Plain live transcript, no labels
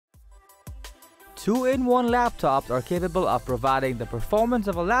2-in-1 laptops are capable of providing the performance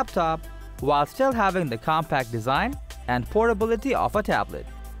of a laptop while still having the compact design and portability of a tablet.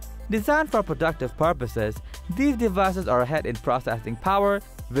 Designed for productive purposes, these devices are ahead in processing power,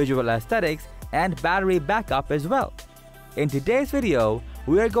 visual aesthetics, and battery backup as well. In today's video,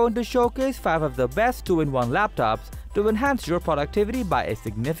 we are going to showcase 5 of the best 2-in-1 laptops to enhance your productivity by a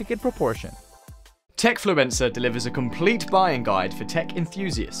significant proportion. Techfluencer delivers a complete buying guide for tech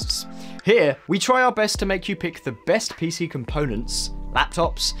enthusiasts. Here, we try our best to make you pick the best PC components,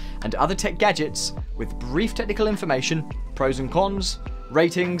 laptops, and other tech gadgets with brief technical information, pros and cons,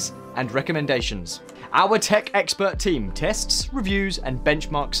 ratings, and recommendations. Our tech expert team tests, reviews, and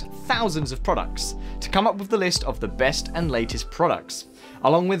benchmarks thousands of products to come up with the list of the best and latest products,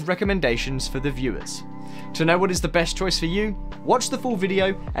 along with recommendations for the viewers. To know what is the best choice for you, watch the full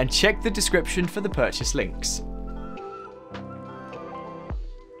video and check the description for the purchase links.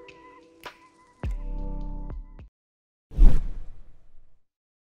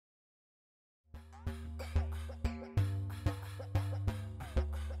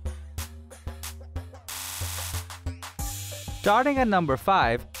 Starting at number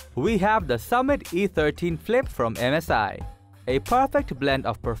 5, we have the Summit E13 Flip from MSI. A perfect blend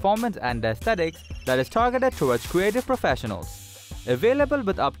of performance and aesthetics that is targeted towards creative professionals. Available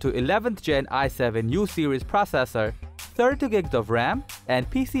with up to 11th Gen i7 U-Series processor, 32 gigs of RAM, and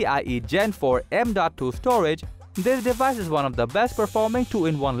PCIe Gen 4 M.2 storage, this device is one of the best performing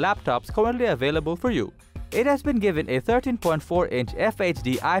 2-in-1 laptops currently available for you. It has been given a 13.4-inch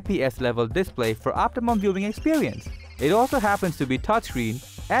FHD IPS level display for optimum viewing experience. It also happens to be touchscreen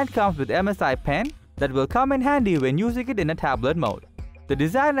and comes with MSI Pen that will come in handy when using it in a tablet mode. The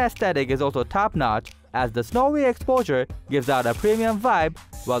design aesthetic is also top-notch as the snowy exposure gives out a premium vibe,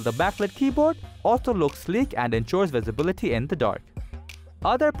 while the backlit keyboard also looks sleek and ensures visibility in the dark.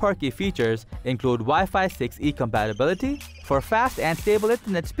 Other perky features include Wi-Fi 6E compatibility for fast and stable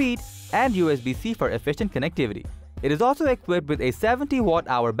internet speed and USB-C for efficient connectivity. It is also equipped with a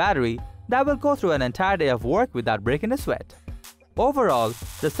 70-watt-hour battery that will go through an entire day of work without breaking a sweat. Overall,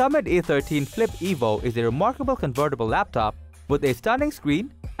 the Summit E13 Flip Evo is a remarkable convertible laptop with a stunning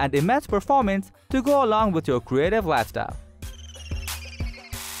screen and immense performance to go along with your creative lifestyle.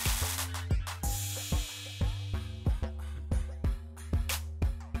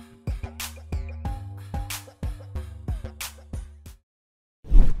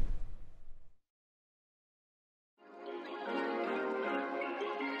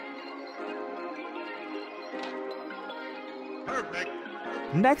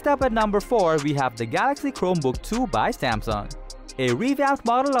 Next up at number 4, we have the Galaxy Chromebook 2 by Samsung. A revamped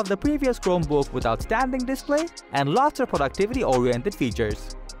model of the previous Chromebook with outstanding display and lots of productivity-oriented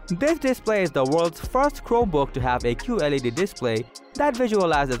features. This display is the world's first Chromebook to have a QLED display that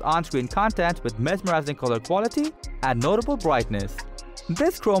visualizes on-screen content with mesmerizing color quality and notable brightness.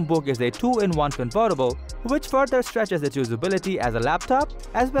 This Chromebook is a 2-in-1 convertible which further stretches its usability as a laptop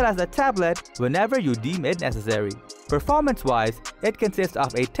as well as a tablet whenever you deem it necessary. Performance-wise, it consists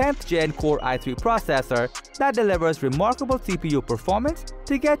of a 10th Gen Core i3 processor that delivers remarkable CPU performance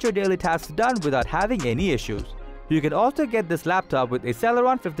to get your daily tasks done without having any issues. You can also get this laptop with a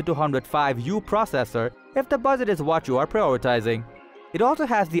Celeron 5205U processor if the budget is what you are prioritizing. It also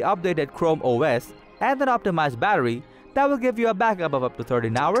has the updated Chrome OS and an optimized battery that will give you a backup of up to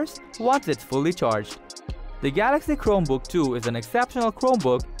 13 hours once it's fully charged. The Galaxy Chromebook 2 is an exceptional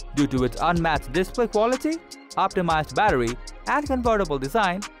Chromebook due to its unmatched display quality, optimized battery, and convertible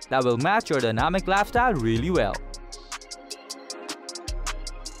design that will match your dynamic lifestyle really well.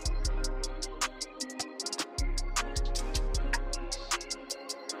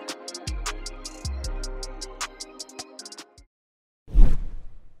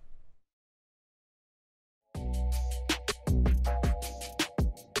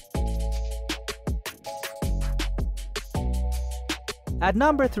 At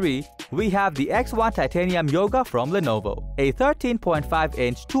number 3, we have the X1 Titanium Yoga from Lenovo, a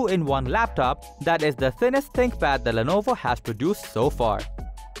 13.5-inch 2-in-1 laptop that is the thinnest ThinkPad that Lenovo has produced so far.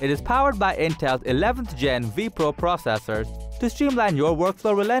 It is powered by Intel's 11th Gen vPro processors to streamline your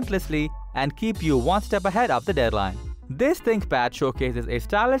workflow relentlessly and keep you one step ahead of the deadline. This ThinkPad showcases a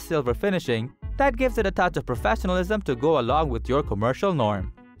stylish silver finishing that gives it a touch of professionalism to go along with your commercial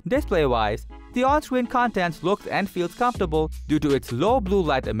norm. Display-wise, the on-screen content looks and feels comfortable due to its low blue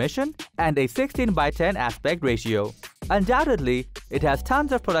light emission and a 16:10 aspect ratio. Undoubtedly, it has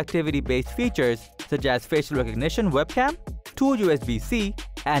tons of productivity-based features such as facial recognition webcam, 2 USB-C,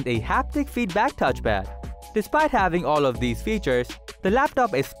 and a haptic feedback touchpad. Despite having all of these features, the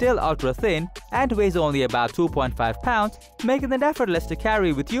laptop is still ultra thin and weighs only about 2.5 pounds, making it effortless to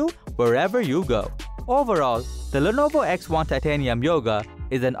carry with you wherever you go. Overall, the Lenovo X1 Titanium Yoga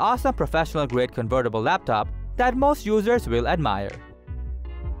is an awesome professional-grade convertible laptop that most users will admire.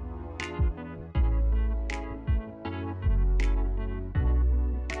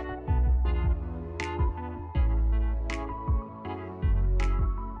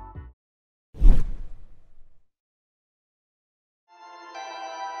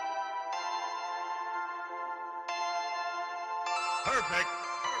 Perfect.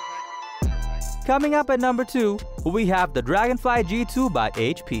 Coming up at number 2, we have the Dragonfly G2 by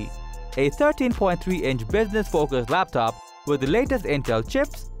HP, a 13.3-inch business-focused laptop with the latest Intel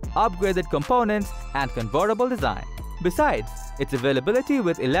chips, upgraded components, and convertible design. Besides its availability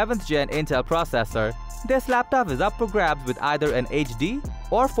with 11th Gen Intel processor, this laptop is up for grabs with either an HD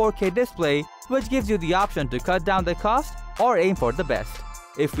or 4K display, which gives you the option to cut down the cost or aim for the best.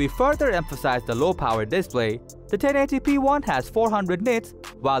 If we further emphasize the low-power display, the 1080p one has 400 nits,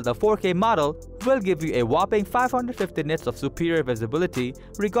 while the 4K model will give you a whopping 550 nits of superior visibility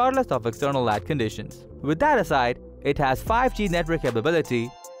regardless of external light conditions. With that aside, it has 5G network capability,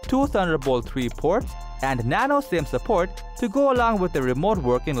 2 Thunderbolt 3 ports, and nano SIM support to go along with the remote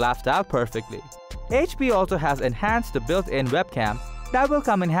working lifestyle perfectly. HP also has enhanced the built-in webcam that will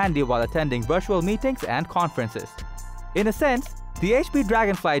come in handy while attending virtual meetings and conferences. In a sense, the HP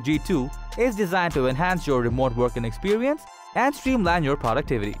Dragonfly G2 is designed to enhance your remote working experience and streamline your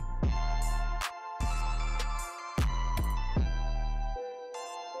productivity.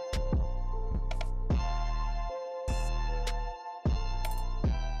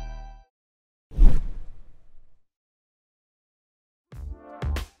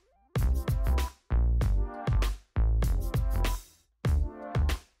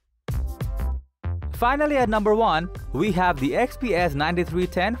 Finally, at number 1, we have the XPS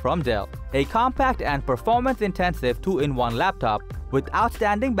 9310 from Dell, a compact and performance-intensive 2-in-1 laptop with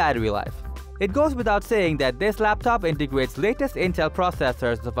outstanding battery life. It goes without saying that this laptop integrates latest Intel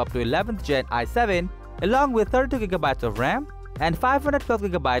processors of up to 11th Gen i7, along with 32GB of RAM and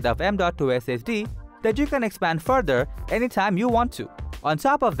 512GB of M.2 SSD that you can expand further anytime you want to. On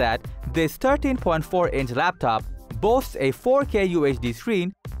top of that, this 13.4-inch laptop boasts a 4K UHD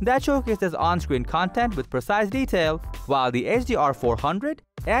screen that showcases on-screen content with precise detail, while the HDR400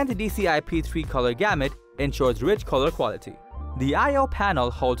 and DCI-P3 color gamut ensures rich color quality. The I/O panel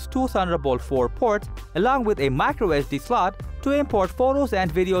holds 2 Thunderbolt 4 ports along with a microSD slot to import photos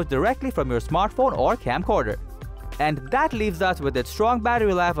and videos directly from your smartphone or camcorder. And that leaves us with its strong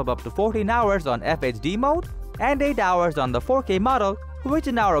battery life of up to 14 hours on FHD mode and 8 hours on the 4K model, which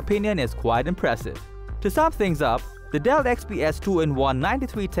in our opinion is quite impressive. To sum things up, the Dell XPS 2-in-1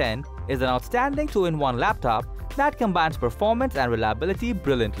 9310 is an outstanding 2-in-1 laptop that combines performance and reliability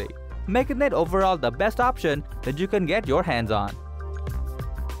brilliantly, making it overall the best option that you can get your hands on.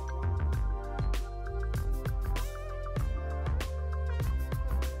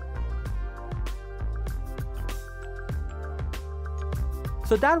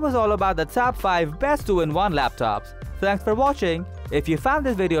 So that was all about the top 5 best 2-in-1 laptops. Thanks for watching. If you found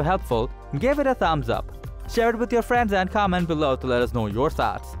this video helpful, give it a thumbs up. Share it with your friends and comment below to let us know your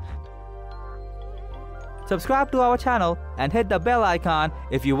thoughts. Subscribe to our channel and hit the bell icon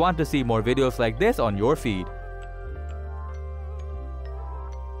if you want to see more videos like this on your feed.